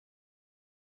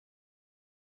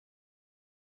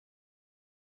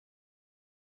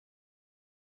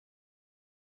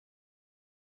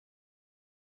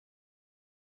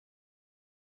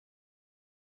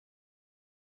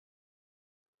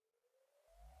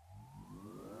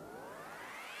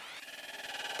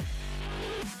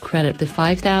credit the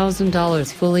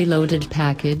 $5,000 fully loaded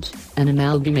package, an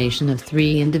amalgamation of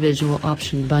 3 individual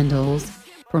option bundles,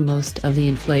 for most of the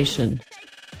inflation.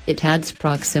 It adds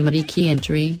proximity key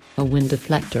entry, a wind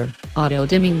deflector,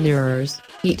 auto-dimming mirrors,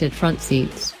 heated front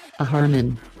seats, a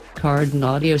Harman Kardon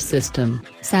audio system,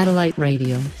 satellite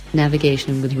radio,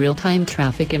 navigation with real-time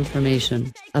traffic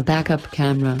information, a backup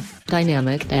camera,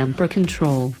 dynamic damper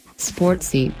control, sport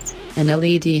seats, and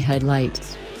LED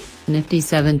headlights. Nifty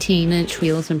 17-inch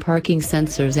wheels and parking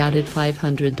sensors added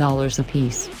 $500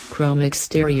 apiece. Chrome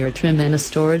exterior trim and a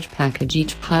storage package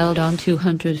each piled on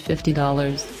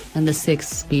 $250, and the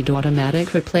 6-speed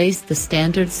automatic replaced the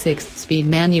standard 6-speed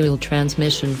manual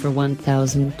transmission for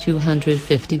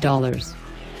 $1,250.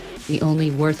 The only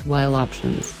worthwhile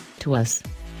options, to us,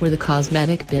 were the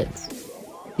cosmetic bits.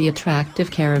 The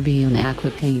attractive Caribbean aqua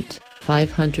paint,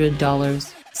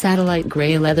 $500, satellite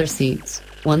gray leather seats,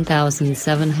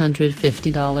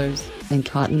 $1,750, and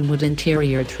cottonwood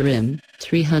interior trim,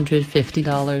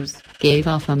 $350, gave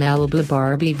off a Malibu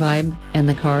Barbie vibe, and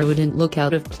the car wouldn't look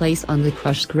out of place on the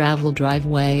crushed gravel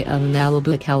driveway of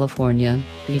Malibu, California,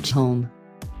 beach home.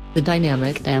 The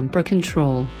dynamic damper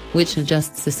control, which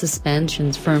adjusts the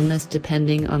suspension's firmness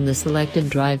depending on the selected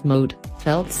drive mode,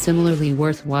 felt similarly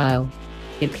worthwhile.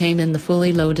 It came in the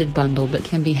fully loaded bundle but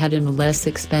can be had in a less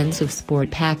expensive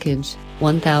sport package,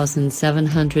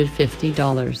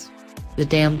 $1,750. The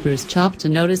dampers chopped a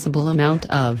noticeable amount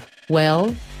of,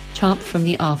 well, chop from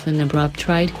the often abrupt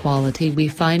ride quality we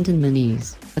find in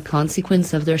Minis, a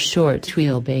consequence of their short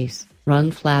wheelbase,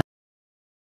 run flat